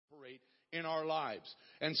in our lives.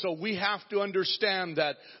 And so we have to understand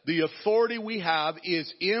that the authority we have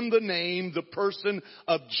is in the name, the person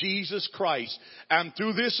of Jesus Christ. And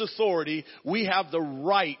through this authority, we have the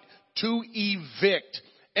right to evict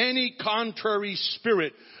any contrary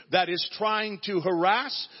spirit that is trying to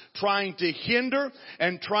harass, trying to hinder,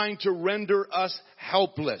 and trying to render us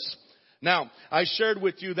helpless. Now, I shared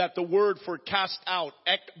with you that the word for cast out,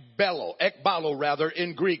 ekbalo rather,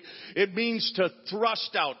 in Greek, it means to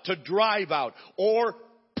thrust out, to drive out, or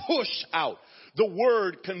push out. The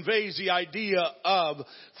word conveys the idea of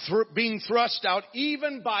being thrust out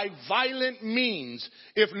even by violent means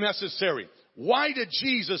if necessary. Why did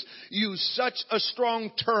Jesus use such a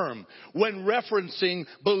strong term when referencing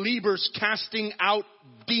believers casting out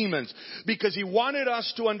demons? Because he wanted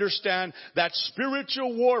us to understand that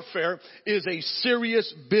spiritual warfare is a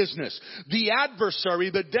serious business. The adversary,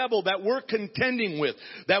 the devil that we're contending with,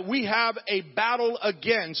 that we have a battle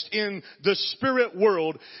against in the spirit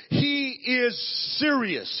world, he is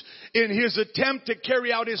serious in his attempt to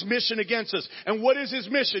carry out his mission against us. And what is his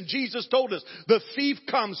mission? Jesus told us, the thief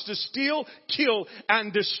comes to steal, kill,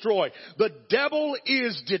 and destroy. The devil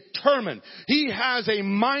is determined. He has a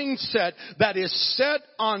mindset that is set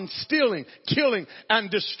on stealing, killing, and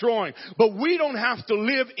destroying. But we don't have to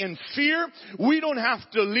live in fear. We don't have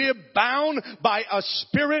to live bound by a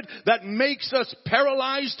spirit that makes us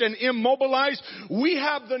paralyzed and immobilized. We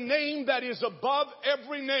have the name that is above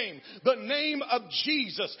every name, the name of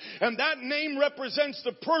Jesus. And that name represents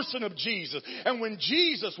the person of Jesus. And when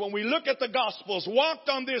Jesus, when we look at the Gospels, walked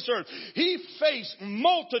on this earth, he faced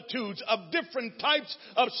multitudes of different types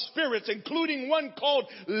of spirits, including one called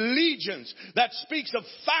legions that speaks of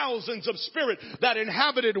thousands of spirits that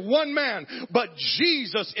inhabited one man. But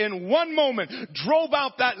Jesus in one moment drove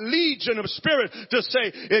out that legion of spirit to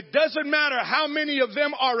say, it doesn't matter how many of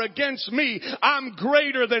them are against me. I'm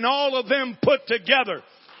greater than all of them put together.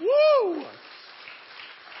 Woo!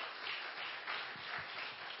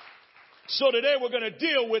 So today we're going to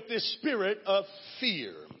deal with this spirit of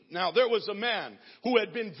fear. Now, there was a man who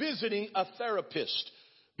had been visiting a therapist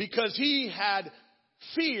because he had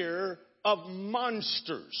fear of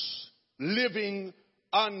monsters living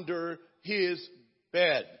under his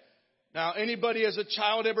bed. Now, anybody as a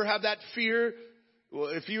child ever have that fear? Well,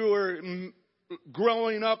 if you were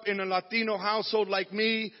growing up in a Latino household like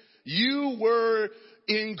me, you were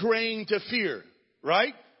ingrained to fear,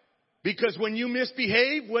 right? Because when you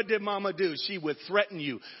misbehave, what did mama do? She would threaten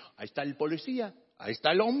you. Ahí está el policía. Ahí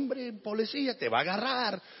está el hombre policía. Te va a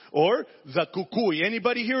agarrar. Or the cucuy.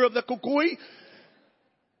 Anybody hear of the cucuy?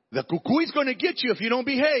 The cucuy is going to get you if you don't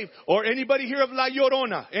behave. Or anybody hear of La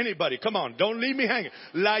Llorona? Anybody? Come on. Don't leave me hanging.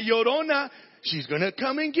 La Llorona, she's going to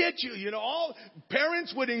come and get you. You know, all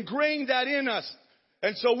parents would ingrain that in us.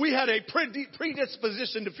 And so we had a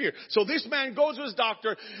predisposition to fear. So this man goes to his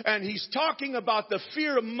doctor and he's talking about the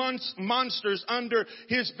fear of monsters under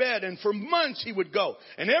his bed. And for months he would go.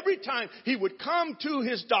 And every time he would come to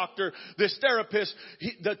his doctor, this therapist,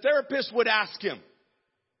 the therapist would ask him,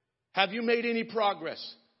 have you made any progress?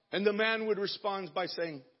 And the man would respond by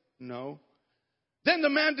saying, no. Then the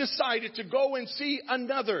man decided to go and see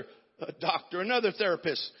another doctor, another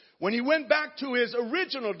therapist. When he went back to his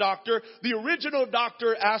original doctor, the original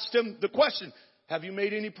doctor asked him the question, have you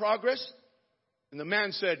made any progress? And the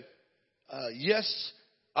man said, yes,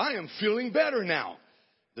 I am feeling better now.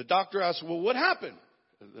 The doctor asked, well, what happened?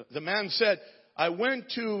 The man said, I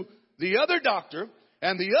went to the other doctor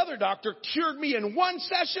and the other doctor cured me in one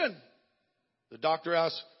session. The doctor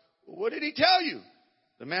asked, what did he tell you?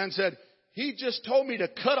 The man said, he just told me to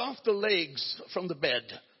cut off the legs from the bed.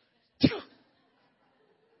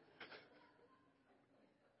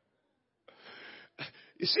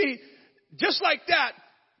 You see, just like that,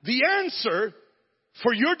 the answer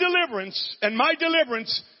for your deliverance and my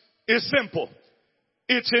deliverance is simple.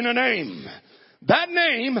 It's in a name. That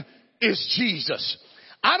name is Jesus.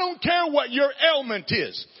 I don't care what your ailment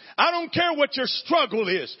is. I don't care what your struggle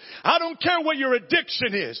is. I don't care what your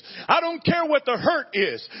addiction is. I don't care what the hurt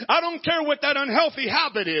is. I don't care what that unhealthy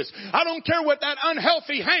habit is. I don't care what that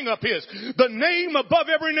unhealthy hang-up is. The name above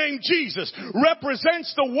every name, Jesus,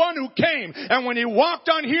 represents the one who came. And when he walked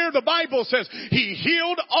on here, the Bible says he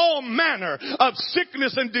healed all manner of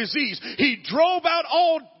sickness and disease. He drove out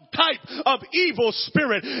all type of evil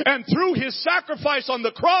spirit, and through his sacrifice on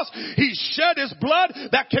the cross, he shed his blood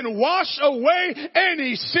that can wash away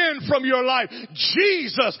any sin from your life.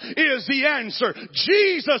 Jesus is the answer.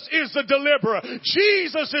 Jesus is the deliverer.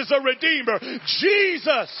 Jesus is the redeemer.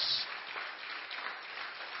 Jesus.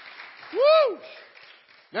 Woo!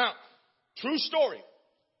 Now, true story.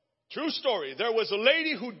 True story. There was a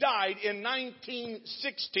lady who died in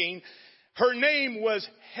 1916, Her name was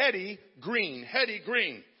Hetty Green. Hetty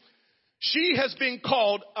Green. She has been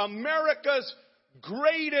called America's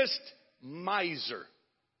greatest miser.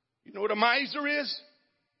 You know what a miser is?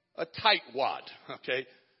 A tightwad, okay?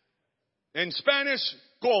 In Spanish,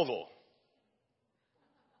 codo.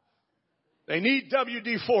 They need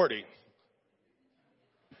WD-40.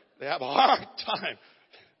 They have a hard time.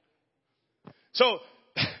 So,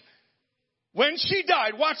 when she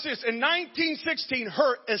died, watch this, in 1916,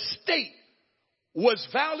 her estate was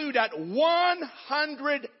valued at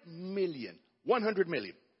 100 million. 100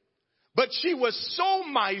 million. But she was so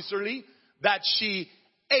miserly that she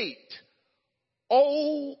ate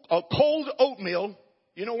a cold oatmeal.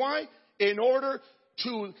 You know why? In order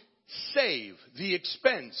to save the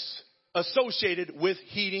expense associated with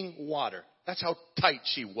heating water. That's how tight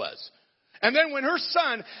she was. And then when her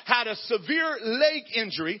son had a severe leg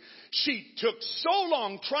injury, she took so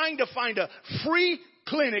long trying to find a free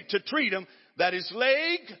clinic to treat him that his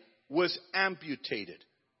leg was amputated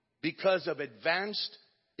because of advanced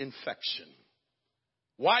infection.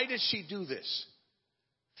 Why did she do this?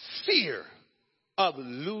 Fear of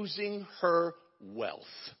losing her wealth.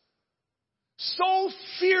 So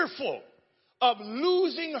fearful of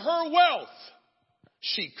losing her wealth,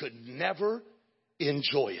 she could never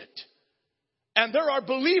enjoy it. And there are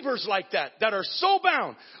believers like that are so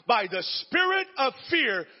bound by the spirit of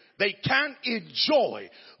fear, they can't enjoy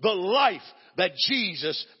the life that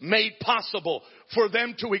Jesus made possible for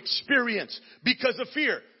them to experience because of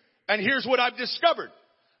fear. And here's what I've discovered.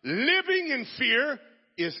 Living in fear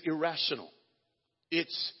is irrational.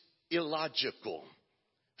 It's illogical.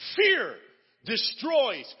 Fear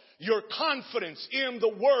destroys your confidence in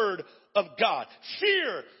the Word of God.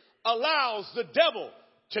 Fear allows the devil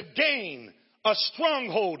to gain a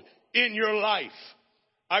stronghold in your life.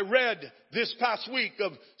 I read this past week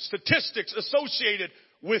of statistics associated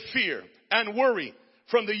with fear and worry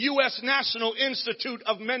from the U.S. National Institute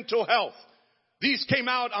of Mental Health. These came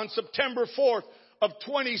out on September 4th of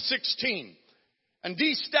 2016. And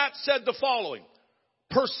these stats said the following.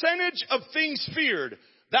 Percentage of things feared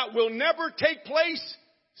that will never take place,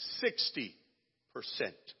 60%.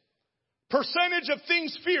 Percentage of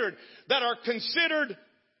things feared that are considered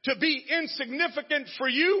to be insignificant for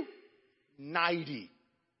you, 90%.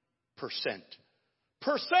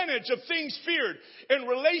 Percentage of things feared in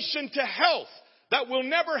relation to health that will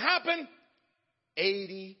never happen,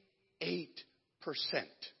 88%.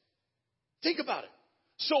 Think about it.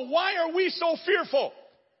 So why are we so fearful?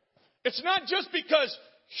 It's not just because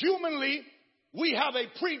humanly we have a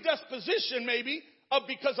predisposition maybe of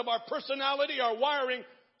because of our personality, our wiring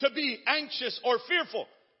to be anxious or fearful.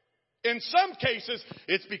 In some cases,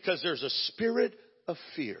 it's because there's a spirit of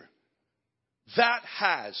fear that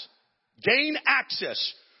has gained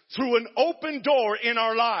access through an open door in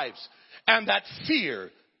our lives. And that fear,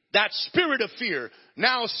 that spirit of fear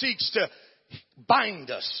now seeks to bind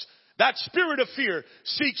us. That spirit of fear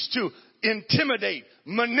seeks to intimidate,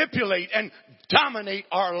 manipulate, and dominate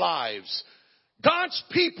our lives. God's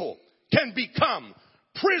people can become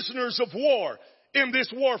prisoners of war in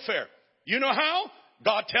this warfare. You know how?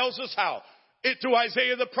 God tells us how. Through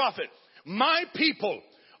Isaiah the prophet. My people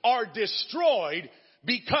are destroyed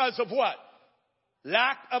because of what?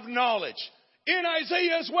 Lack of knowledge. In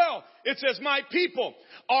Isaiah as well, it says, my people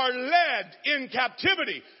are led in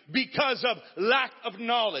captivity because of lack of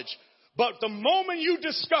knowledge. But the moment you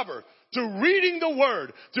discover through reading the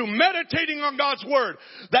Word, through meditating on God's Word,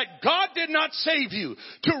 that God did not save you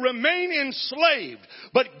to remain enslaved,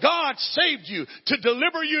 but God saved you to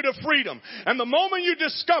deliver you to freedom. And the moment you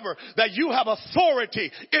discover that you have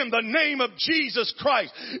authority in the name of Jesus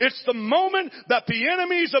Christ, it's the moment that the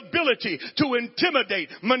enemy's ability to intimidate,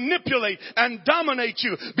 manipulate, and dominate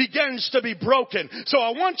you begins to be broken. So I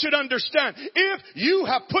want you to understand, if you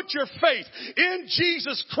have put your faith in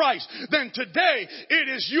Jesus Christ, then today it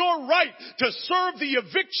is your right to serve the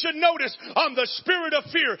eviction notice on the spirit of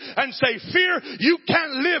fear and say, fear, you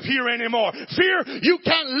can't live here anymore. Fear, you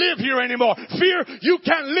can't live here anymore. Fear, you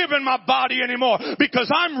can't live in my body anymore because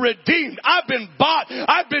I'm redeemed. I've been bought.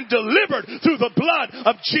 I've been delivered through the blood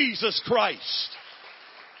of Jesus Christ.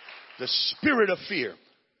 The spirit of fear.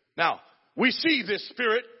 Now, we see this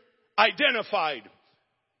spirit identified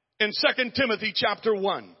in 2 Timothy chapter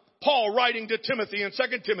 1. Paul writing to Timothy in 2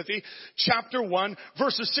 Timothy chapter 1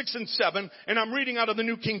 verses 6 and 7. And I'm reading out of the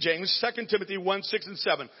New King James, 2 Timothy 1, 6 and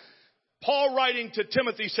 7. Paul writing to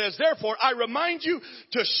Timothy says, therefore I remind you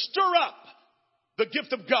to stir up the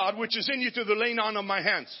gift of God which is in you through the laying on of my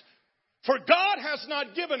hands. For God has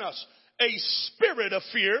not given us a spirit of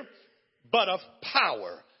fear, but of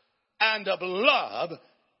power and of love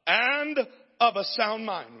and of a sound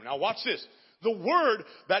mind. Now watch this. The word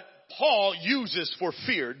that Paul uses for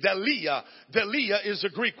fear, delia is a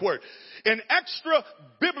Greek word. In extra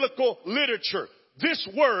biblical literature, this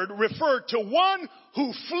word referred to one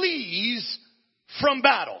who flees from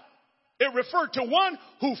battle. It referred to one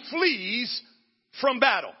who flees from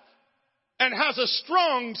battle and has a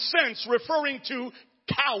strong sense referring to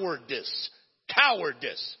cowardice.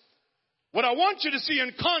 Cowardice. What I want you to see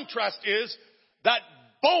in contrast is that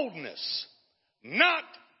boldness, not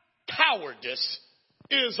cowardice,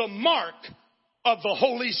 is a mark of the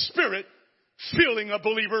Holy Spirit filling a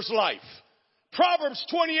believer's life. Proverbs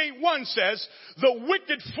 28:1 says, the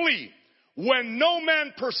wicked flee when no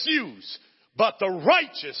man pursues, but the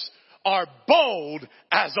righteous are bold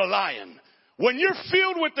as a lion. When you're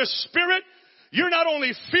filled with the Spirit, you're not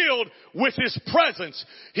only filled with His presence,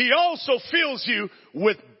 He also fills you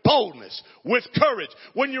with boldness, with courage.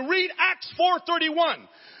 When you read Acts 4:31,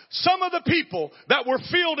 some of the people that were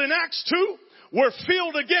filled in Acts 2 were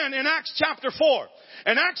filled again in Acts chapter 4.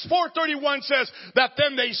 And Acts 4:31 says that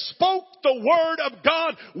then they spoke the word of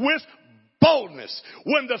God with boldness.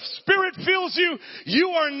 When the Spirit fills you, you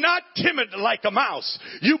are not timid like a mouse.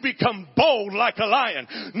 You become bold like a lion.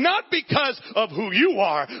 Not because of who you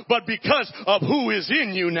are, but because of who is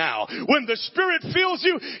in you now. When the Spirit fills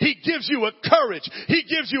you, He gives you a courage. He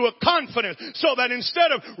gives you a confidence so that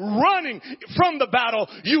instead of running from the battle,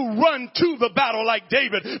 you run to the battle like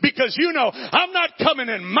David. Because you know, I'm not coming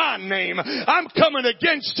in my name. I'm coming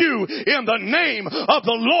against you in the name of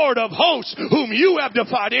the Lord of hosts, whom you have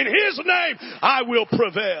defied. In His name, I will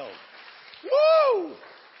prevail. Woo!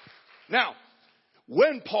 Now,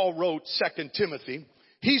 when Paul wrote 2 Timothy,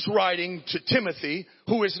 he's writing to Timothy,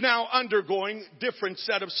 who is now undergoing different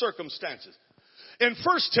set of circumstances. In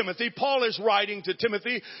 1 Timothy, Paul is writing to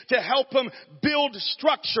Timothy to help him build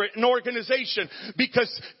structure and organization,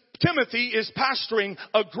 because Timothy is pastoring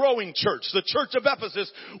a growing church. The church of Ephesus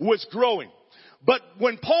was growing. But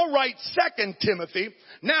when Paul writes 2 Timothy,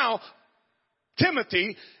 now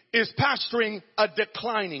Timothy is pastoring a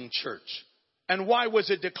declining church. And why was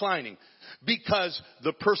it declining? Because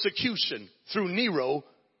the persecution through Nero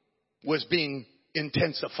was being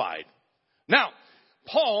intensified. Now,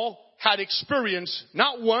 Paul had experienced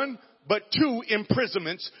not one, but 2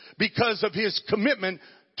 imprisonments because of his commitment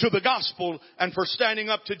to the gospel and for standing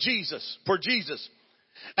up to Jesus, for Jesus.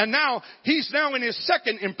 And now, he's now in his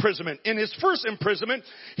second imprisonment. In his first imprisonment,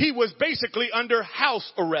 he was basically under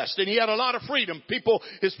house arrest and he had a lot of freedom. People,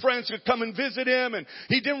 his friends could come and visit him and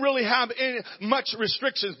he didn't really have much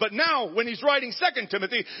restrictions. But now, when he's writing 2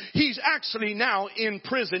 Timothy, he's actually now in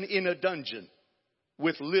prison in a dungeon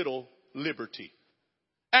with little liberty.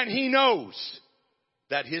 And he knows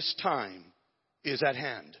that his time is at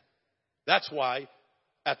hand. That's why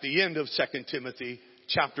at the end of 2 Timothy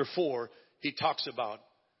chapter 4, he talks about,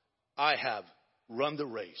 I have run the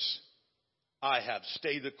race. I have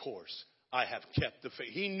stayed the course. I have kept the faith.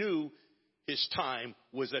 He knew his time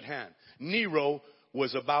was at hand. Nero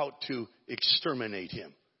was about to exterminate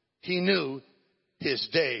him. He knew his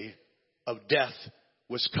day of death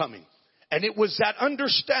was coming. And it was that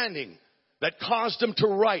understanding that caused him to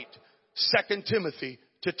write 2 Timothy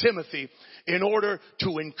to Timothy in order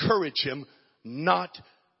to encourage him not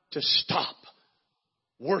to stop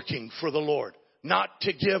working for the Lord. Not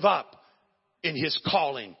to give up in his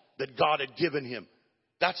calling that God had given him.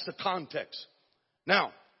 That's the context.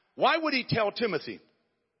 Now, why would he tell Timothy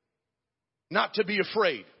not to be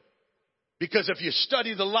afraid? Because if you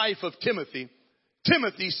study the life of Timothy,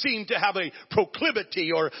 Timothy seemed to have a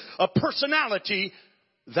proclivity or a personality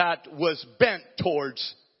that was bent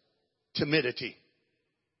towards timidity.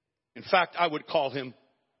 In fact, I would call him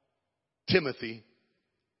Timothy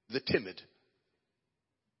the timid.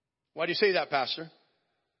 Why do you say that, Pastor?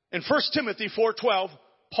 In 1 Timothy 4:12,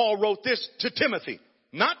 Paul wrote this to Timothy.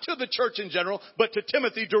 Not to the church in general, but to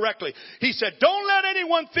Timothy directly. He said, don't let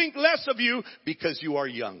anyone think less of you because you are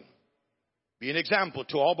young. Be an example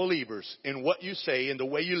to all believers in what you say, in the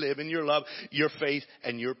way you live, in your love, your faith,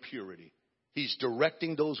 and your purity. He's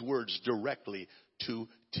directing those words directly to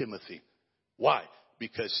Timothy. Why?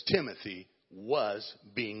 Because Timothy was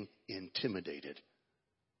being intimidated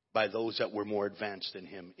by those that were more advanced than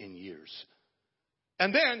him in years.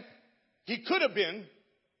 And then he could have been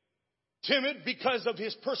timid because of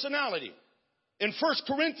his personality. In 1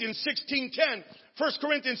 Corinthians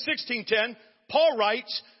 16:10, Paul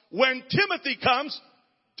writes, when Timothy comes,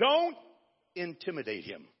 don't intimidate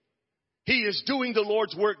him. He is doing the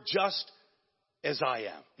Lord's work just as I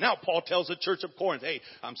am. Now Paul tells the church of Corinth, hey,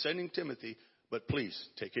 I'm sending Timothy, but please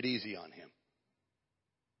take it easy on him.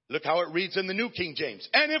 Look how it reads in the New King James.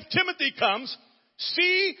 And if Timothy comes,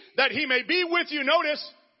 See that he may be with you, notice,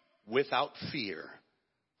 without fear.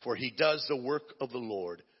 For he does the work of the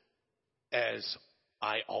Lord, as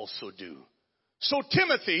I also do. So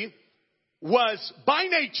Timothy was by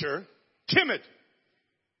nature timid.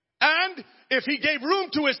 And if he gave room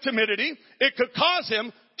to his timidity, it could cause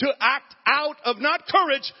him to act out of not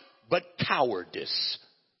courage, but cowardice.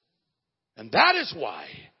 And that is why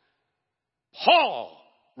Paul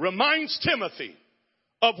reminds Timothy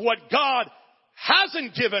of what God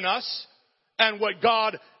hasn't given us and what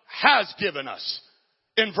God has given us.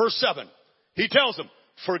 In verse 7, he tells him,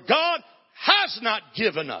 for God has not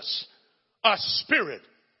given us a spirit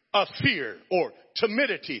of fear or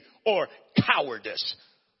timidity or cowardice,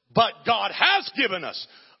 but God has given us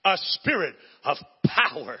a spirit of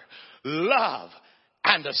power, love,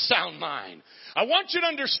 and a sound mind. I want you to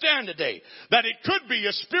understand today that it could be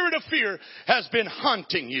a spirit of fear has been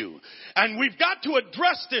haunting you. And we've got to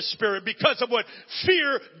address this spirit because of what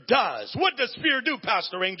fear does. What does fear do,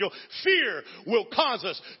 Pastor Angel? Fear will cause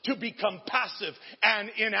us to become passive and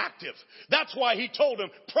inactive. That's why he told them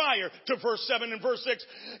prior to verse 7 and verse 6,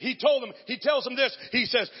 he tells them this. He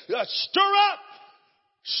says, stir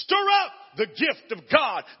up the gift of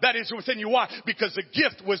God that is within you. Why? Because the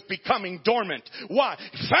gift was becoming dormant. Why?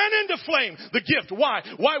 Fan into flame the gift. Why?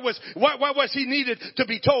 Why was he needed to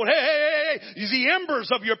be told, hey, the embers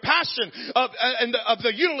of your passion of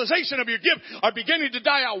the utilization of your gift are beginning to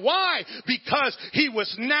die out. Why? Because he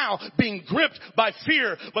was now being gripped by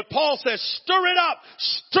fear. But Paul says, stir it up.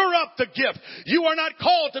 Stir up the gift. You are not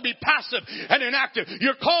called to be passive and inactive.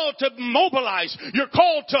 You're called to mobilize. You're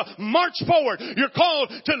called to march forward. You're called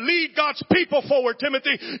to lead God's people forward,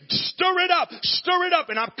 Timothy. Stir it up. Stir it up.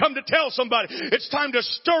 And I've come to tell somebody, it's time to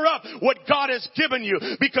stir up what God has given you.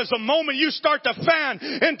 Because the moment you start to fan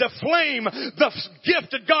into flame the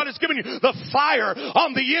gift that God has given you, the fire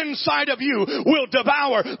on the inside of you will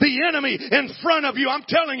devour the enemy in front of you. I'm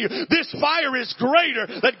telling you, this fire is greater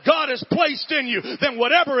that God has placed in you than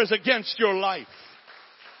whatever is against your life.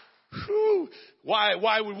 Whew.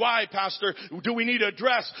 Why, Pastor, do we need to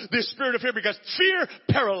address this spirit of fear? Because fear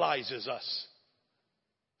paralyzes us.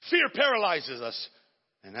 Fear paralyzes us.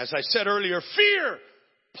 And as I said earlier, fear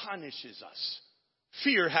punishes us.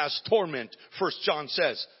 Fear has torment, 1 John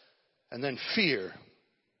says. And then fear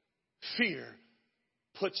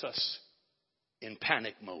puts us in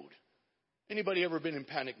panic mode. Anybody ever been in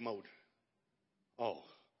panic mode? Oh,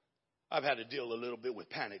 I've had to deal a little bit with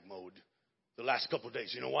panic mode the last couple of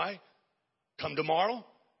days. You know why? Come tomorrow,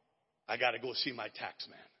 I got to go see my tax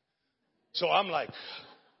man. So I'm like,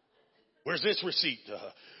 where's this receipt?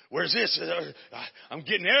 Where's this? I'm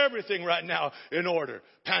getting everything right now in order.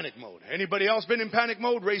 Panic mode. Anybody else been in panic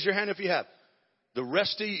mode? Raise your hand if you have. The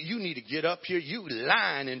rest of you need to get up here. You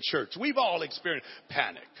lying in church. We've all experienced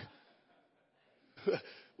panic.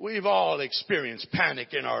 We've all experienced panic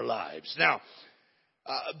in our lives. Now,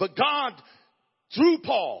 but God, through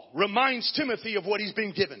Paul, reminds Timothy of what he's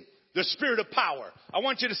been given. The spirit of power. I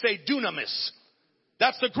want you to say dunamis.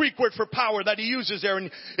 That's the Greek word for power that he uses there. And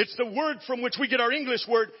it's the word from which we get our English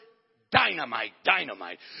word dynamite.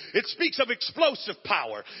 Dynamite. It speaks of explosive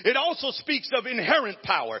power. It also speaks of inherent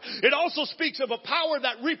power. It also speaks of a power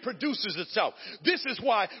that reproduces itself. This is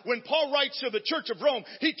why when Paul writes to the church of Rome,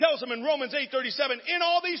 he tells them in Romans 8:37, in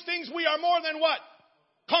all these things we are more than what?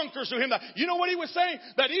 Conquerors through him. You know what he was saying?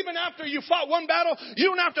 That even after you fought one battle, you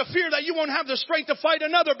don't have to fear that you won't have the strength to fight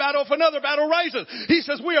another battle if another battle rises. He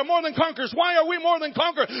says we are more than conquerors. Why are we more than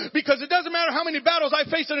conquerors? Because it doesn't matter how many battles I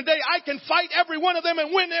face in a day. I can fight every one of them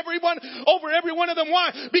and win over every one of them.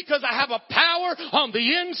 Why? Because I have a power on the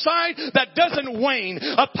inside that doesn't wane.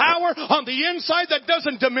 A power on the inside that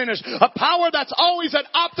doesn't diminish. A power that's always at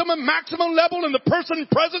optimum, maximum level in the person and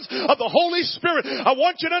presence of the Holy Spirit. I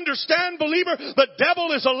want you to understand, believer, the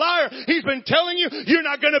devil is a liar. He's been telling you you're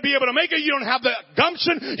not going to be able to make it. You don't have the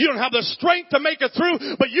gumption. You don't have the strength to make it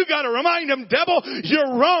through. But you got to remind him, devil,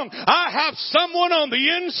 you're wrong. I have someone on the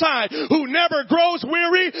inside who never grows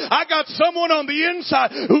weary. I got someone on the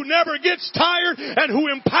inside who never gets tired and who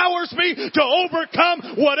empowers me to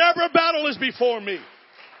overcome whatever battle is before me.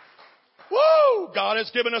 Woo! God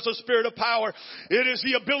has given us a spirit of power. It is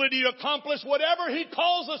the ability to accomplish whatever he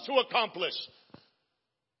calls us to accomplish.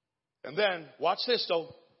 And then, watch this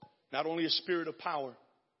though, not only a spirit of power,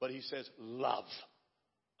 but he says love.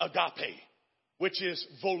 Agape, which is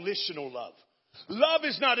volitional love. Love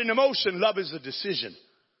is not an emotion, love is a decision.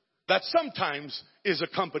 That sometimes is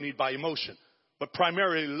accompanied by emotion. But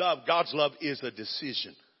primarily love, God's love is a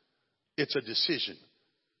decision. It's a decision.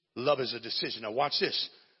 Love is a decision. Now watch this.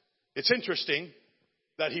 It's interesting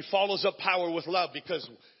that he follows up power with love because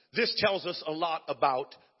this tells us a lot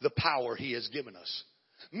about the power he has given us.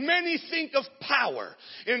 Many think of power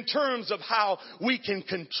in terms of how we can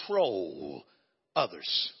control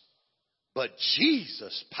others. But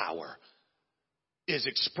Jesus' power is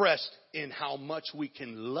expressed in how much we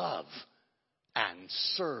can love and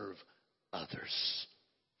serve others.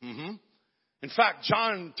 In fact,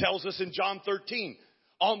 John tells us in John 13,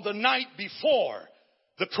 on the night before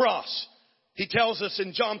the cross, he tells us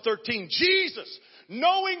in John 13, Jesus,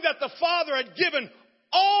 knowing that the Father had given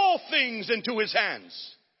all things into his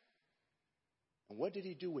hands. And what did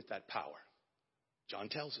he do with that power? John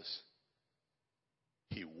tells us.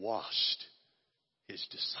 He washed his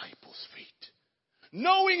disciples' feet.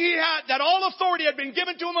 Knowing he had, that all authority had been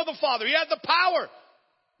given to him of the Father. He had the power.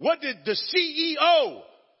 What did the CEO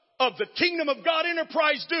of the Kingdom of God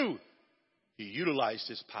Enterprise do? He utilized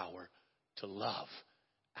his power to love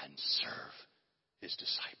and serve his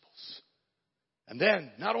disciples. And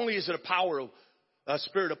then, not only is it a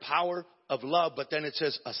spirit of power, of love, but then it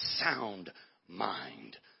says a sound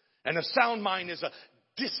mind. And a sound mind is a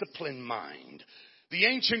disciplined mind. The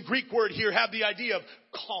ancient Greek word here had the idea of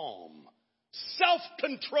calm,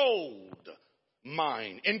 self-controlled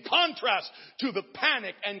mind, in contrast to the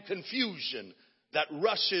panic and confusion that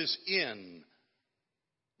rushes in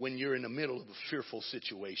when you're in the middle of a fearful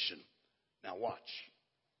situation. Now watch.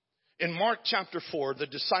 In Mark chapter 4, the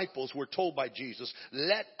disciples were told by Jesus,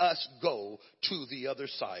 let us go to the other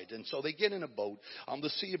side. And so they get in a boat on the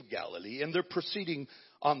Sea of Galilee, and they're proceeding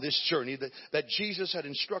on this journey that Jesus had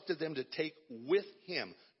instructed them to take with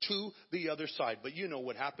him to the other side. But you know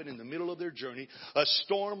what happened in the middle of their journey? A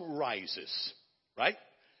storm rises, right?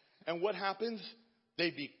 And what happens? They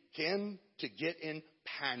begin to get in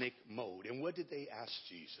panic mode. And what did they ask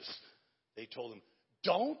Jesus? They told him,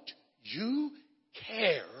 don't you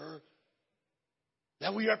care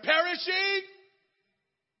that we are perishing?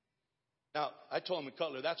 Now, I told him at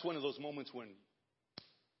Cutler, that's one of those moments when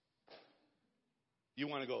you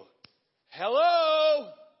want to go, hello?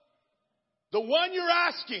 The one you're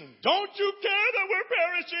asking, don't you care that we're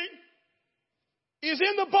perishing, is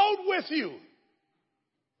in the boat with you.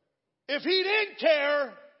 If he didn't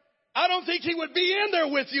care, I don't think he would be in there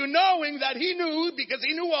with you, knowing that he knew, because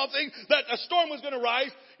he knew all things, that a storm was going to rise.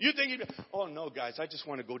 You think he'd be, oh no, guys, I just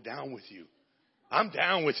want to go down with you. I'm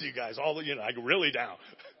down with you guys. I'm really down.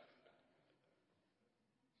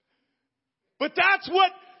 But that's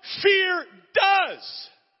what fear does.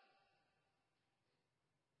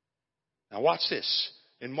 Now watch this.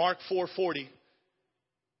 In Mark 4:40,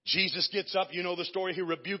 Jesus gets up. You know the story. He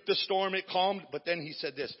rebuked the storm. It calmed. But then he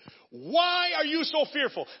said this. Why are you so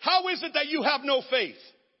fearful? How is it that you have no faith?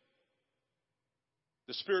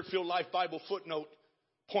 The Spirit-Filled Life Bible footnote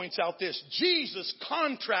points out this. Jesus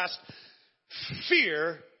contrasts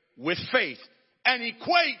fear with faith and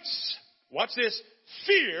equates, watch this,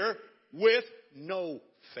 fear with no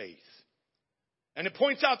faith. And it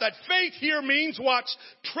points out that faith here means, watch,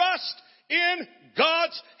 trust in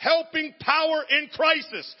God's helping power in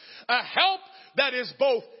crisis. A help that is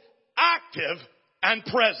both active and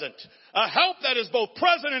present. A help that is both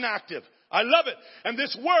present and active. I love it. And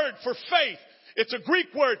this word for faith, it's a Greek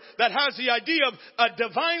word that has the idea of a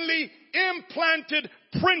divinely implanted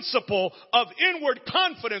principle of inward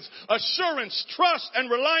confidence, assurance, trust, and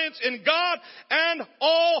reliance in God and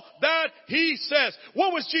all that he says.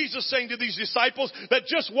 What was Jesus saying to these disciples that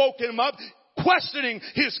just woke him up, questioning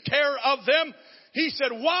his care of them? He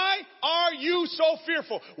said, why are you so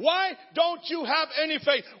fearful? Why don't you have any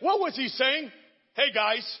faith? What was he saying? Hey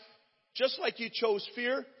guys, just like you chose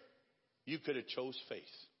fear, you could have chose faith.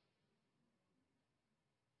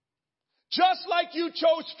 Just like you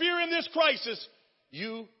chose fear in this crisis,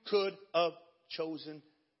 you could have chosen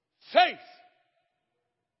faith.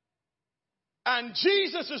 And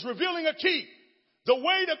Jesus is revealing a key. The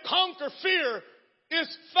way to conquer fear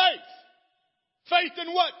is faith. Faith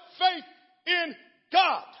in what? Faith in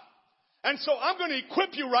God. And so I'm going to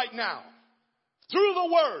equip you right now through the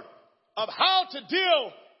word of how to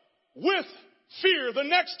deal with fear the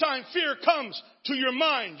next time fear comes to your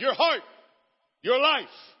mind, your heart, your life.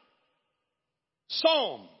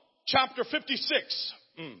 Psalm chapter 56,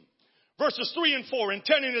 verses 3 and 4 and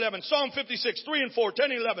 10 and 11. Psalm 56, 3 and 4,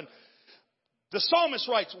 10 and 11. The psalmist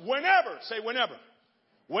writes, whenever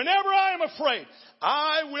I am afraid,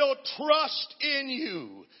 I will trust in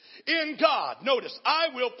you. In God, notice, I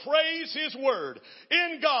will praise his word.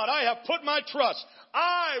 In God, I have put my trust.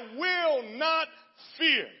 I will not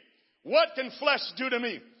fear. What can flesh do to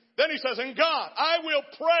me? Then he says, in God, I will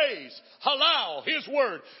praise, halal, his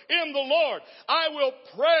word. In the Lord, I will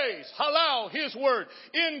praise, halal, his word.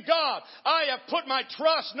 In God, I have put my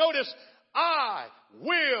trust. Notice, I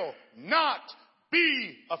will not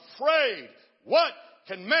be afraid. What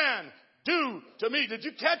can man do to me? Did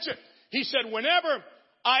you catch it? He said, whenever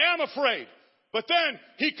I am afraid. But then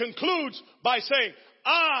he concludes by saying,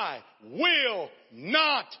 I will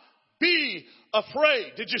not be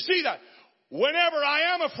afraid. Did you see that? Whenever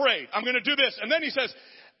I am afraid, I'm going to do this. And then he says,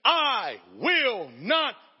 I will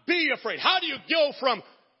not be afraid. How do you go from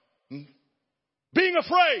being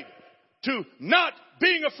afraid to not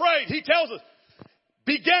being afraid? He tells us,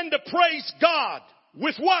 begin to praise God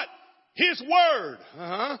with what? His word.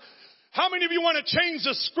 How many of you want to change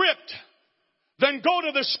the script? Then go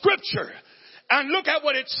to the scripture and look at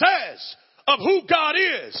what it says of who God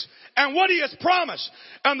is and what he has promised.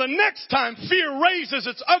 And the next time fear raises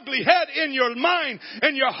its ugly head in your mind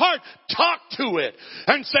and your heart, talk to it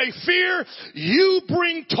and say, fear, you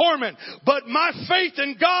bring torment, but my faith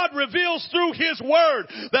in God reveals through his word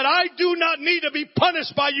that I do not need to be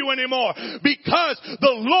punished by you anymore, because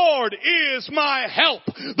the Lord is my help.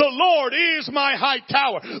 The Lord is my high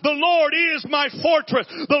tower. The Lord is my fortress.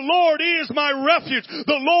 The Lord is my refuge.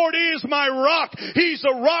 The Lord is my rock. He's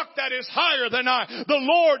a rock that is higher than I. The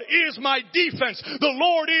Lord is my defense. The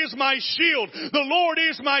Lord is my shield. The Lord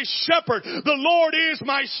is my shepherd. The Lord is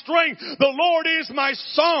my strength. The Lord is my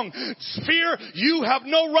song. Fear, you have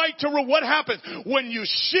no right to rule. What happens when you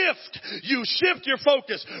shift your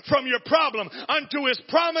focus from your problem unto his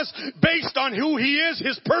promise based on who he is,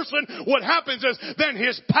 his person? What happens is then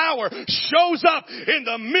his power shows up in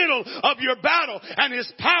the middle of your battle, and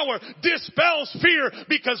his power dispels fear,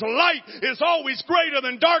 because light is always greater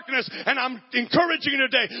than darkness. And I'm encouraging you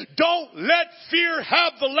today, don't let fear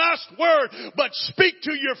have the last word, but speak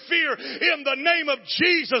to your fear in the name of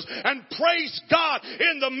Jesus and praise God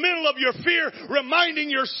in the middle of your fear, reminding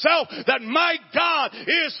yourself that my God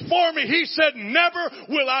is for me. He said, never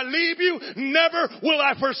will I leave you, never will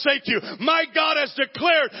I forsake you. My God has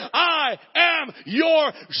declared, I am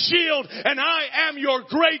your shield and I am your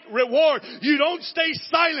great reward. You don't stay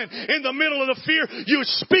silent in the middle of the fear. You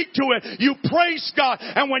speak to it. You praise God.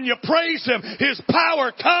 And when you praise him, his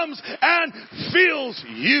power comes and fills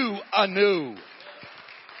you anew.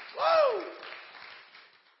 Whoa.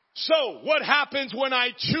 So what happens when I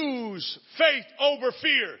choose faith over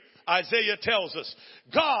fear? Isaiah tells us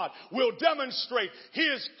God will demonstrate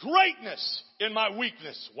his greatness in my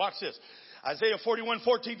weakness. Watch this. Isaiah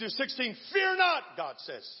 41:14-16. Fear not, God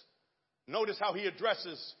says. Notice how he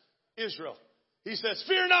addresses Israel. He says,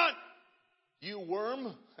 fear not, you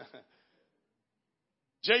worm.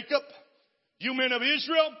 Jacob, you men of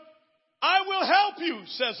Israel, I will help you,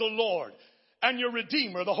 says the Lord, and your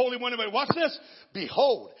Redeemer, the Holy One of Israel. Watch this.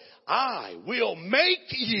 Behold, I will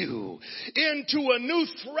make you into a new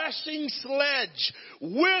threshing sledge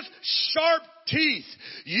with sharp teeth.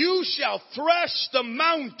 You shall thresh the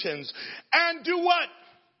mountains and do what?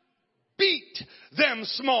 Beat them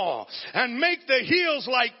small and make the hills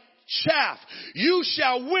like chaff. You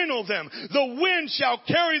shall winnow them. The wind shall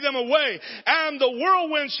carry them away, and the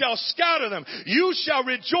whirlwind shall scatter them. You shall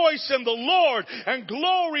rejoice in the Lord and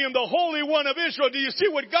glory in the Holy One of Israel. Do you see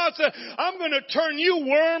what God said? I'm going to turn you,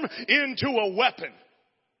 worm, into a weapon.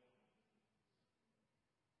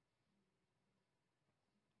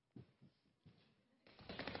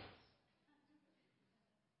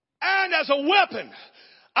 And as a weapon,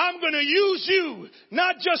 I'm going to use you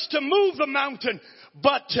not just to move the mountain,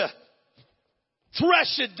 but to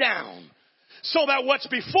thresh it down so that what's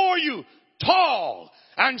before you, tall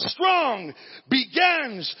and strong,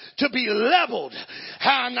 begins to be leveled.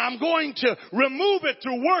 And I'm going to remove it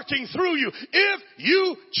through working through you if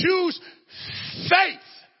you choose faith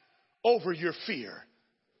over your fear.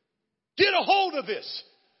 Get a hold of this.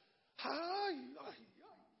 I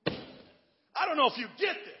don't know if you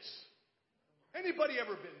get this. Anybody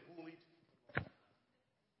ever been bullied?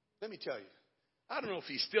 Let me tell you. I don't know if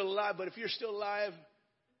he's still alive, but if you're still alive,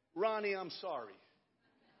 Ronnie, I'm sorry.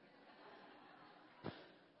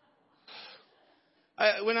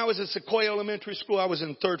 When I was at Sequoia Elementary School, I was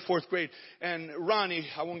in 3rd, 4th grade, and Ronnie,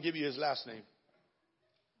 I won't give you his last name.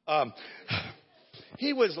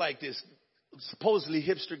 He was like this supposedly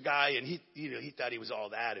hipster guy, and he thought he was all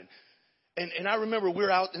that, and I remember we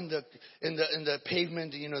were out in the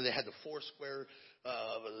pavement. They had the 4-square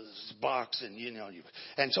box,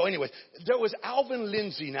 and so anyway, there was Alvin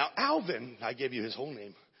Lindsay. Now Alvin, I gave you his whole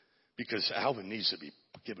name because Alvin needs to be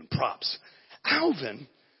given props. Alvin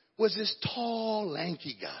was this tall,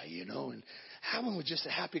 lanky guy, and Alvin was just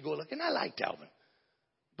a happy-go-lucky, and I liked Alvin.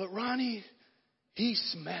 But Ronnie, he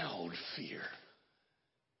smelled fear,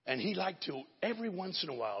 and he liked to every once in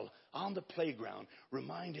a while on the playground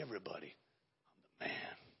remind everybody, I'm the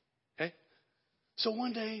man. Okay? So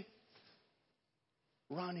one day,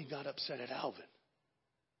 Ronnie got upset at Alvin.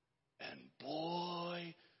 And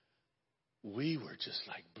boy, we were just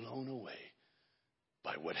like blown away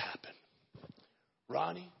by what happened.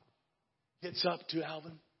 Ronnie gets up to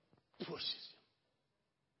Alvin, pushes him,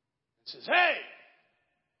 and says, hey!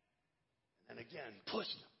 And again, pushed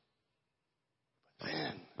him. But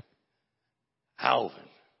then, Alvin,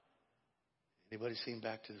 anybody seen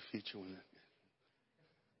Back to the Future? When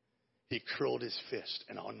he curled his fist,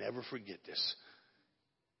 and I'll never forget this.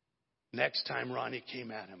 Next time Ronnie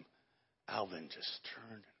came at him, Alvin just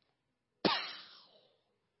turned and pow!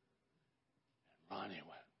 And Ronnie went.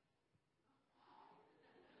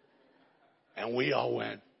 And we all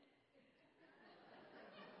went.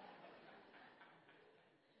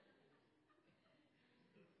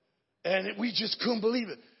 And we just couldn't believe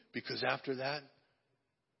it. Because after that,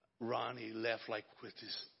 Ronnie left like with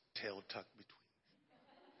his tail tucked between.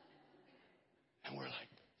 And we're like,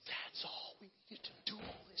 that's all we needed to do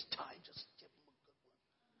all this time. Just give him a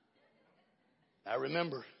good one. I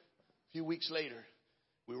remember a few weeks later,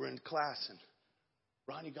 we were in class and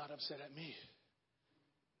Ronnie got upset at me. And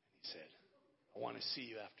he said, I want to see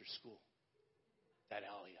you after school. That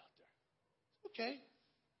alley out there. Okay.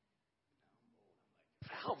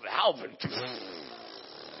 Alvin.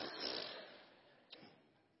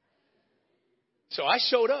 So I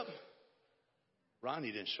showed up.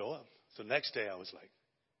 Ronnie didn't show up. So next day I was like,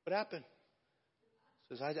 what happened?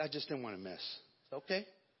 He says, I just didn't want to mess. I said, okay.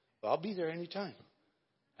 Well, I'll be there anytime.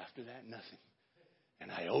 After that, nothing.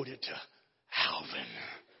 And I owed it to Alvin.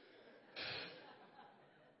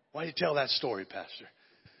 Why do you tell that story, Pastor?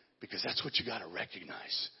 Because that's what you got to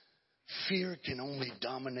recognize. Fear can only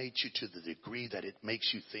dominate you to the degree that it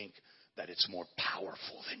makes you think that it's more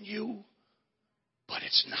powerful than you. But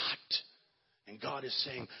it's not. And God is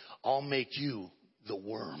saying, I'll make you, the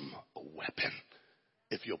worm, a weapon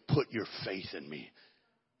if you'll put your faith in me.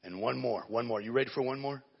 And one more. You ready for one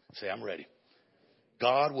more? Say, I'm ready.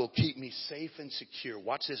 God will keep me safe and secure.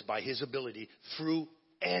 Watch this, by his ability through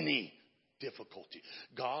any difficulty.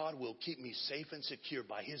 God will keep me safe and secure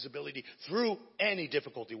by his ability through any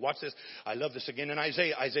difficulty. Watch this. I love this again in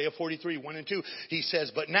Isaiah 43, 1 and 2. He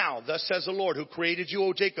says, but now, thus says the Lord who created you,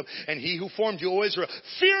 O Jacob, and he who formed you, O Israel,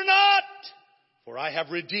 fear not, for I have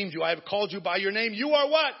redeemed you. I have called you by your name. You are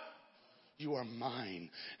what? You are mine.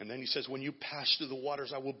 And then he says, when you pass through the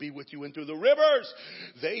waters, I will be with you, and through the rivers,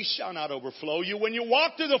 they shall not overflow you. When you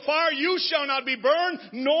walk through the fire, you shall not be burned,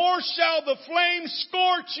 nor shall the flame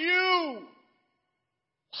scorch you.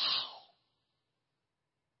 Wow.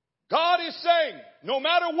 God is saying, no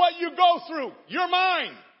matter what you go through, you're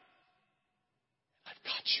mine. I've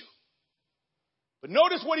got you. But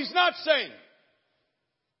notice what he's not saying.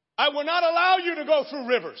 I will not allow you to go through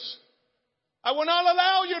rivers. I will not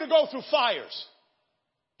allow you to go through fires.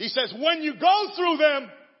 He says, when you go through them,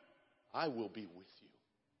 I will be with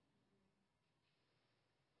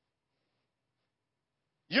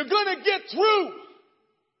you. You're going to get through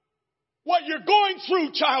what you're going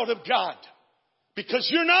through, child of God. Because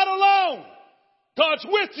you're not alone. God's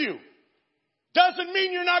with you. Doesn't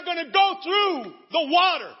mean you're not going to go through the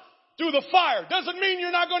water, through the fire. Doesn't mean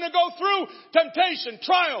you're not going to go through temptation,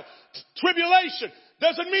 trial, tribulation.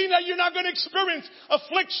 Doesn't mean that you're not going to experience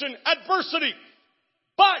affliction, adversity.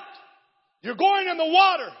 But you're going in the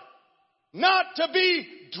water not to be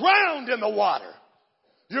drowned in the water.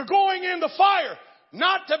 You're going in the fire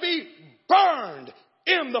not to be burned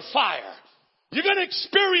in the fire. You're going to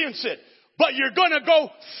experience it, but you're going to go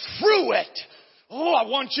through it. Oh, I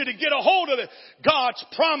want you to get a hold of it. God's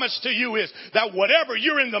promise to you is that whatever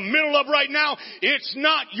you're in the middle of right now, it's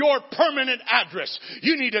not your permanent address.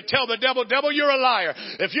 You need to tell the devil, you're a liar.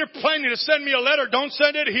 If you're planning to send me a letter, don't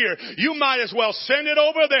send it here. You might as well send it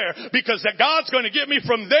over there, because that God's going to get me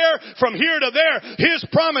from here to there. His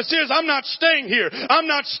promise is I'm not staying here. I'm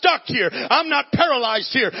not stuck here. I'm not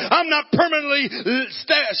paralyzed here. I'm not permanently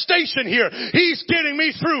stationed here. He's getting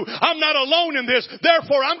me through. I'm not alone in this.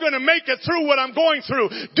 Therefore, I'm going to make it through what I'm going through.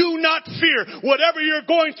 Do not fear. Whatever you're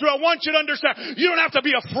going through, I want you to understand, you don't have to be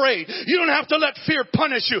afraid. You don't have to let fear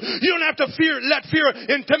punish you. You don't have to let fear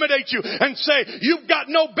intimidate you and say, you've got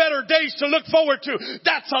no better days to look forward to.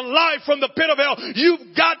 That's a lie from the pit of hell.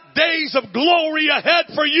 You've got days of glory ahead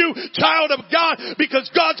for you, child of God, because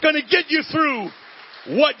God's going to get you through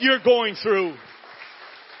what you're going through.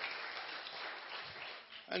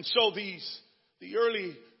 And so the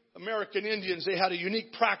early American Indians, they had a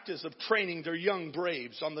unique practice of training their young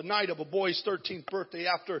braves. On the night of a boy's 13th birthday,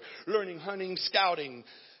 after learning hunting, scouting,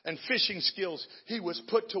 and fishing skills, he was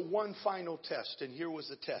put to one final test. And here was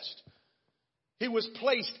the test. He was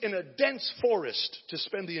placed in a dense forest to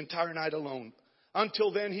spend the entire night alone.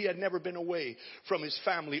 Until then, he had never been away from his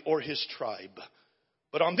family or his tribe.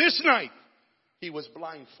 But on this night, he was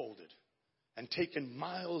blindfolded and taken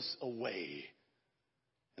miles away.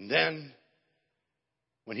 And then,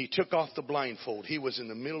 when he took off the blindfold, he was in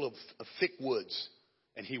the middle of thick woods,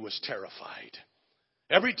 and he was terrified.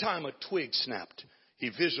 Every time a twig snapped, he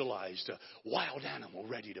visualized a wild animal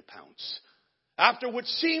ready to pounce. After what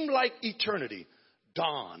seemed like eternity,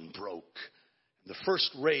 dawn broke. The first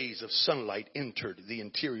rays of sunlight entered the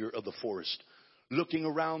interior of the forest. Looking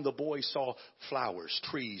around, the boy saw flowers,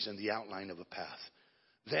 trees, and the outline of a path.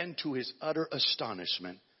 Then, to his utter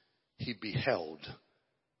astonishment, he beheld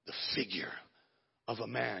the figure of a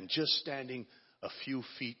man just standing a few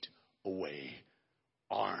feet away,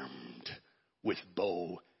 armed with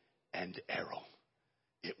bow and arrow.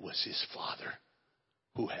 It was his father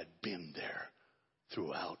who had been there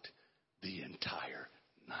throughout the entire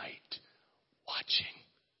night, watching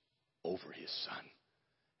over his son.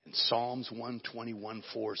 And Psalms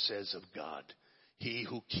 121:4 says of God, he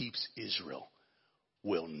who keeps Israel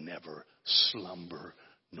will never slumber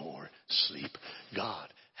nor sleep.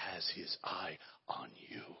 God has his eye on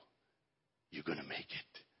you. You're going to make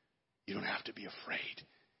it. You don't have to be afraid.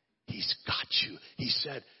 He's got you. He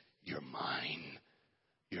said, you're mine.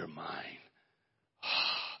 You're mine.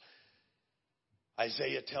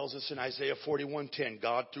 Isaiah tells us in Isaiah 41:10,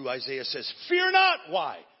 God through Isaiah says, fear not.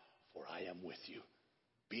 Why? For I am with you.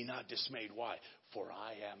 Be not dismayed. Why? For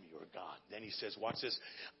I am your God. Then he says, watch this.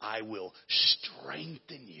 I will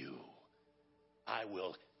strengthen you. I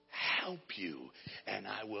will help you. And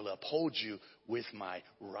I will uphold you with my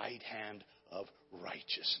right hand of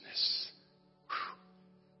righteousness.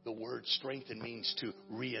 Whew. The word strengthen means to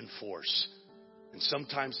reinforce. And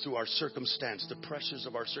sometimes through our circumstance, the pressures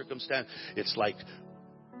of our circumstance, it's like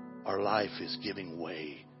our life is giving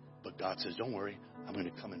way. But God says, don't worry. I'm going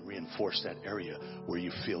to come and reinforce that area where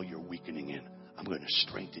you feel you're weakening in. I'm going to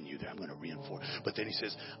strengthen you there. I'm going to reinforce. But then he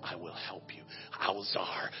says, I will help you.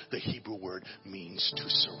 Alzar, the Hebrew word, means to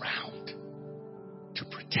surround, to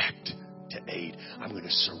protect, to aid. I'm going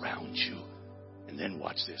to surround you. And then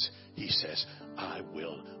watch this. He says, I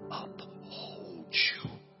will uphold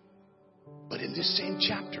you. But in this same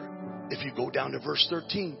chapter, if you go down to verse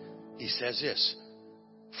 13, he says this.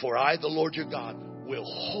 For I, the Lord your God, will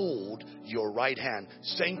hold your right hand,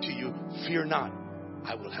 saying to you, fear not,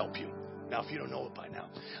 I will help you. Now, if you don't know it by now,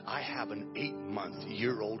 I have an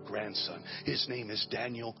 8-month-year-old grandson. His name is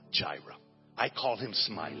Daniel Jaira. I call him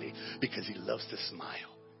Smiley because he loves to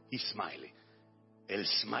smile. He's Smiley. El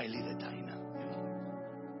Smiley de Taina.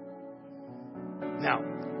 Now,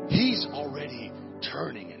 he's already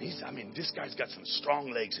turning, and this guy's got some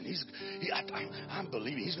strong legs, and I'm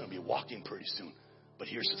believing he's going to be walking pretty soon. But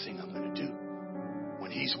here's the thing I'm going to do.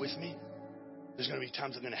 When he's with me, there's going to be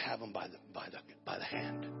times I'm going to have him by the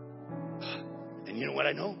hand. And you know what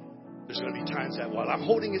I know? There's going to be times that while I'm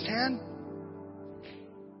holding his hand,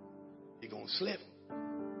 he's going to slip.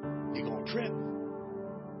 He's going to trip.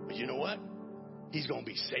 But you know what? He's going to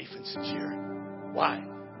be safe and secure. Why?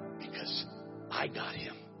 Because I got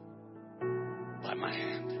him by my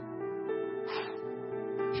hand.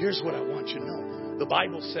 Here's what I want you to know. The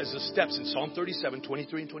Bible says the steps in Psalm 37,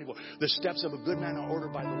 23 and 24. The steps of a good man are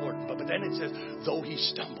ordered by the Lord. But then it says, though he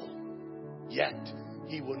stumble, yet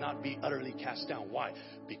he will not be utterly cast down. Why?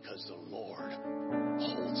 Because the Lord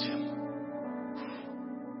holds him.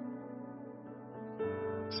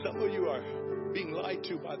 Some of you are being lied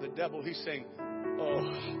to by the devil. He's saying,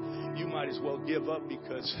 oh, you might as well give up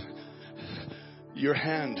because your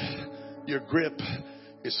hand, your grip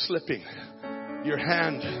is slipping. Your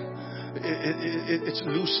hand, it's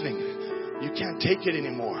loosening. You can't take it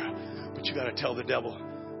anymore. But you got to tell the devil,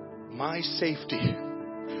 my safety,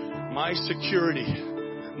 my security,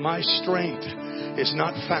 my strength is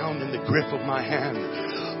not found in the grip of my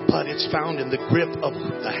hand, but it's found in the grip of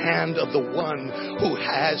the hand of the one who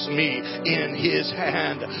has me in his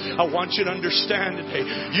hand. I want you to understand today,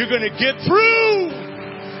 you're going to get through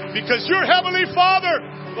because your Heavenly Father,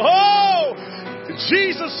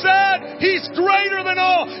 Jesus said he's greater than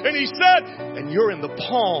all. And he said, and you're in the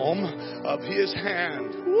palm of his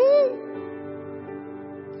hand. Woo.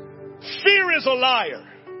 Fear is a liar.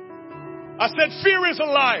 I said fear is a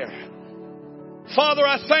liar. Father,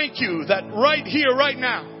 I thank you that right here, right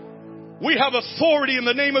now, we have authority in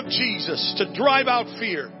the name of Jesus to drive out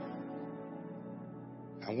fear.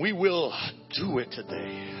 And we will do it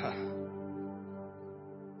today.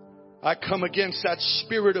 I come against that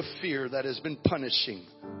spirit of fear that has been punishing,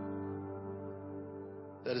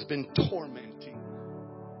 that has been tormenting.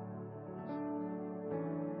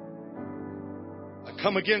 I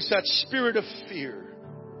come against that spirit of fear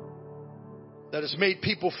that has made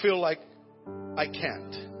people feel like I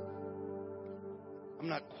can't. I'm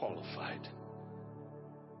not qualified.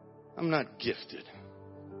 I'm not gifted.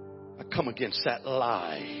 I come against that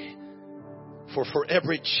lie. For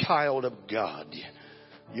every child of God,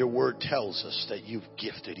 your word tells us that you've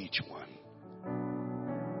gifted each one.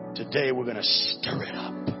 Today we're going to stir it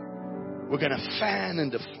up. We're going to fan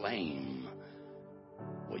into flame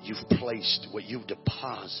what you've placed, what you've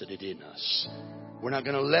deposited in us. We're not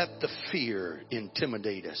going to let the fear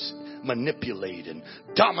intimidate us, manipulate and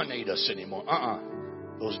dominate us anymore.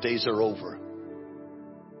 Those days are over.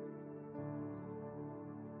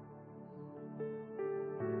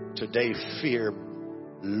 Today, fear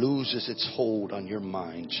loses its hold on your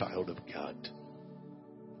mind, child of God.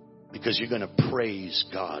 Because you're going to praise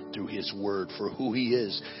God through His Word for who He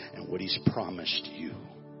is and what He's promised you.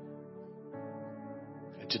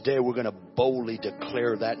 And today we're going to boldly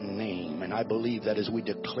declare that name. And I believe that as we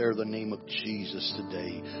declare the name of Jesus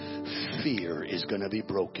today, fear is going to be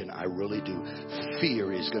broken. I really do.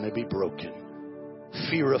 Fear is going to be broken.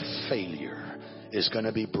 Fear of failure is going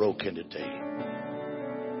to be broken today.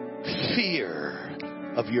 Fear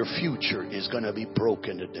of your future is going to be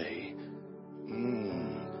broken today.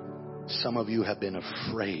 Some of you have been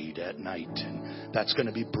afraid at night, and that's going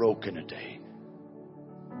to be broken today.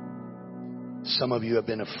 Some of you have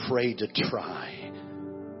been afraid to try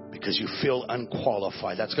because you feel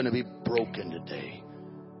unqualified. That's going to be broken today.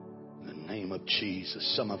 In the name of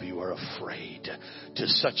Jesus, some of you are afraid to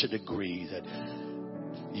such a degree that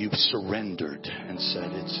you've surrendered and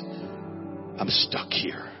said, I'm stuck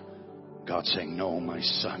here. God's saying, no, my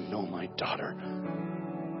son, no, my daughter.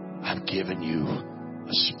 I've given you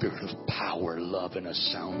a spirit of power, love, and a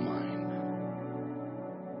sound mind.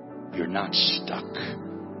 You're not stuck.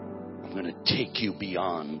 I'm going to take you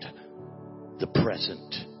beyond the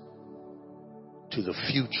present to the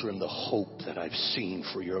future and the hope that I've seen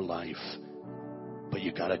for your life. But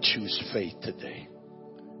you got to choose faith today.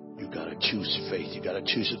 You got to choose faith. You got to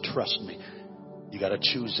choose to trust me. You got to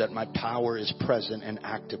choose that my power is present and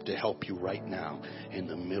active to help you right now in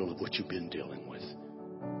the middle of what you've been dealing with.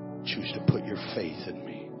 Choose to put your faith in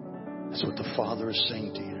me. That's what the Father is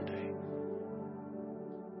saying to you today.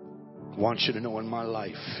 I want you to know in my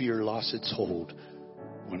life, fear lost its hold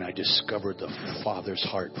when I discovered the Father's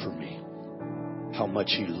heart for me. How much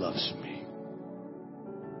He loves me.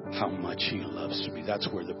 How much He loves me. That's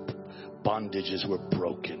where the bondages were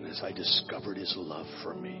broken as I discovered His love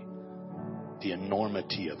for me. The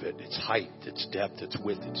enormity of it, its height, its depth, its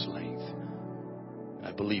width, its length. And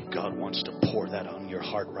I believe God wants to pour that on your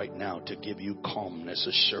heart right now to give you calmness,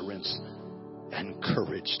 assurance, and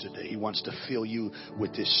courage today. He wants to fill you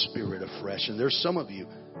with His Spirit afresh. And there's some of you,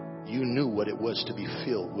 you knew what it was to be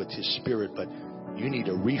filled with His Spirit, but you need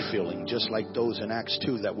a refilling, just like those in Acts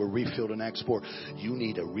 2 that were refilled in Acts 4. You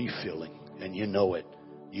need a refilling, and you know it.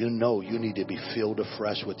 You know you need to be filled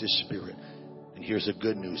afresh with His Spirit. And here's the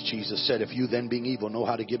good news. Jesus said, if you then being evil know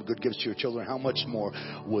how to give good gifts to your children, how much more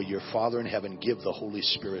will your Father in heaven give the Holy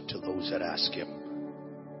Spirit to those that ask Him?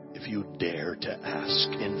 If you dare to ask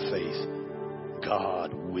in faith,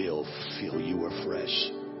 God will fill you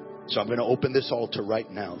afresh. So I'm going to open this altar right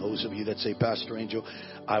now. Those of you that say, Pastor Angel,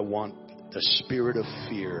 I want the spirit of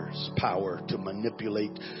fear's power to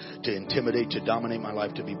manipulate, to intimidate, to dominate my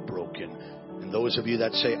life to be broken. And those of you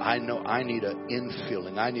that say, I know I need an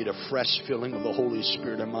infilling. I need a fresh filling of the Holy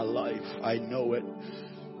Spirit in my life. I know it.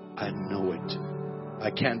 I know it.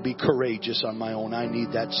 I can't be courageous on my own. I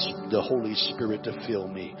need the Holy Spirit to fill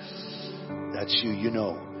me. That's you. You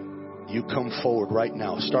know. You come forward right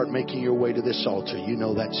now. Start making your way to this altar. You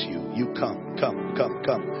know that's you. You come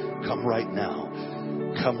right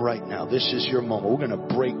now. Come right now. This is your moment. We're going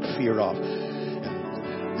to break fear off.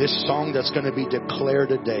 This song that's going to be declared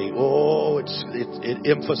today, it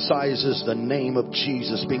emphasizes the name of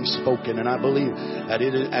Jesus being spoken. And I believe that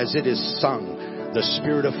as it is sung, the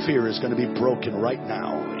spirit of fear is going to be broken right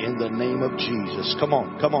now in the name of Jesus. Come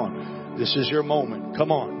on. This is your moment.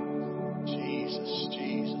 Come on. Jesus.